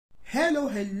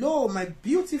Hello, my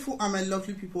beautiful and my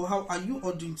lovely people. How are you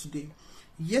all doing today?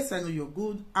 Yes, I know you're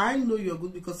good. I know you're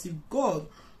good because if God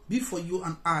be for you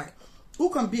and I, who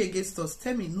can be against us?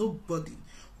 Tell me, nobody.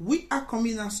 We are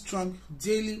coming out strong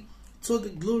daily to the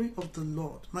glory of the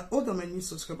Lord. My old and my new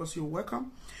subscribers, you're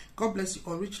welcome. God bless you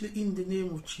all richly in the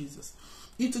name of Jesus.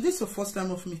 If today is your first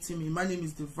time of meeting me, my name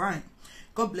is Divine.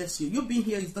 God bless you. You being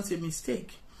here is not a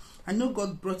mistake. I know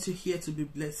God brought you here to be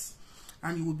blessed.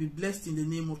 And you will be blessed in the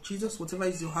name of Jesus. Whatever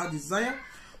is your heart desire,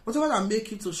 whatever that make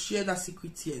you to share that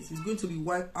secret tears, is going to be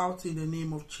wiped out in the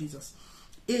name of Jesus.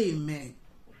 Amen.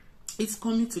 It's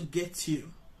coming to get you.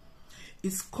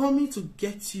 It's coming to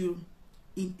get you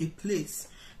in a place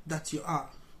that you are.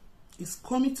 It's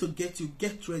coming to get you.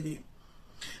 Get ready.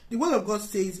 The word of God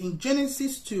says in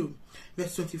Genesis 2,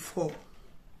 verse 24.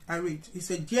 I read. It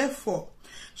said, "Therefore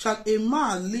shall a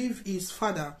man leave his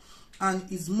father and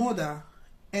his mother,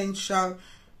 and shall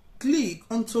cleave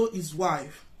unto his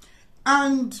wife,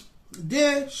 and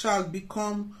they shall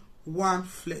become one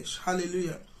flesh."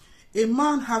 Hallelujah. A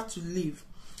man have to live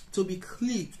to be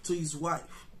cleaved to his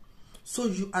wife. So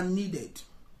you are needed.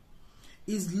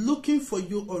 He's looking for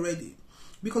you already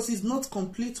because he's not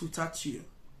complete without you.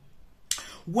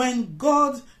 When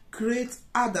God created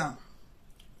Adam,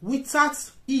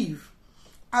 without Eve,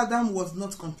 Adam was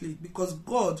not complete because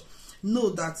God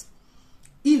knows that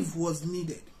Eve was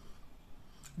needed.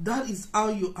 That is how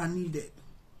you are needed.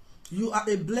 You are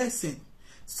a blessing.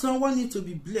 Someone needs to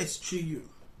be blessed through you.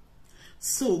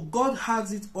 So God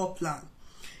has it all planned.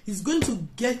 He's going to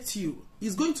get you.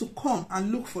 He's going to come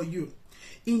and look for you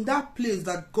in that place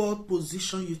that God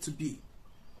positioned you to be.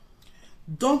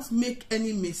 Don't make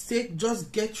any mistake.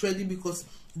 Just get ready because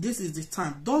this is the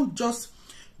time. Don't just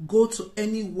go to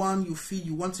anyone you feel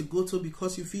you want to go to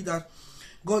because you feel that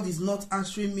God is not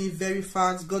answering me very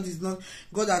fast. God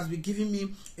has been giving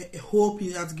me a hope.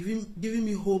 He has given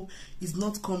me hope. He's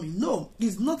not coming. No,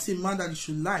 he's not a man that he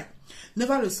should lie.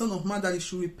 Never a son of man that he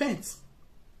should repent.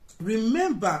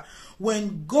 Remember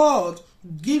when God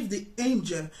gave the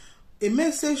angel a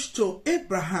message to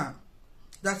Abraham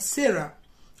that Sarah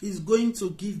is going to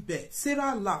give birth.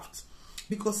 Sarah laughed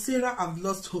because Sarah have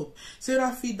lost hope.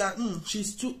 Sarah feel that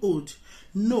she's too old.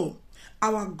 No.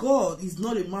 Our God is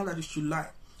not a man that he should lie.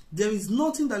 There is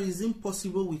nothing that is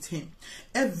impossible with him.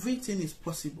 Everything is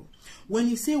possible. When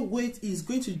he say wait, he is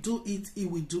going to do it, he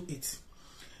will do it.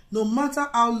 No matter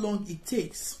how long it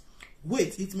takes,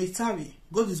 wait, it may tarry,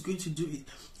 God is going to do it.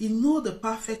 He knows the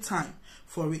perfect time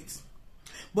for it.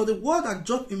 But the word that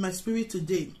dropped in my spirit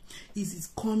today is it's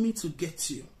coming to get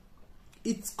you.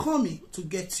 It's coming to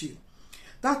get you.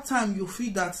 That time you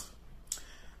feel that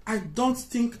I don't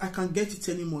think I can get it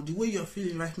anymore. The way you're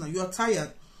feeling right now, you are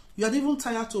tired. You are even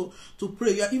tired to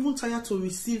pray. You are even tired to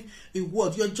receive a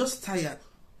word. You're just tired.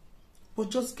 But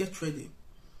just get ready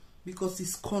because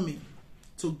it's coming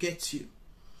to get you.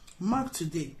 Mark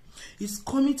today. It's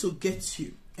coming to get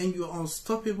you and you are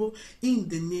unstoppable in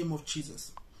the name of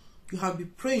Jesus. You have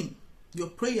been praying. Your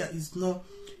prayer is not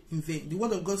in vain. The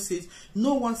word of God says,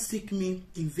 no one seek me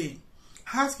in vain.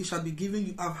 Ask, it shall be given.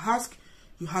 You have asked,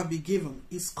 you have been given.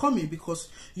 It's coming because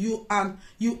you are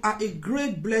a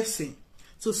great blessing.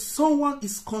 So someone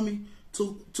is coming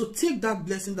to take that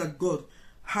blessing that God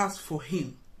has for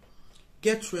him.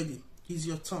 Get ready. It's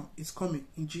your turn. It's coming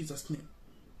in Jesus' name.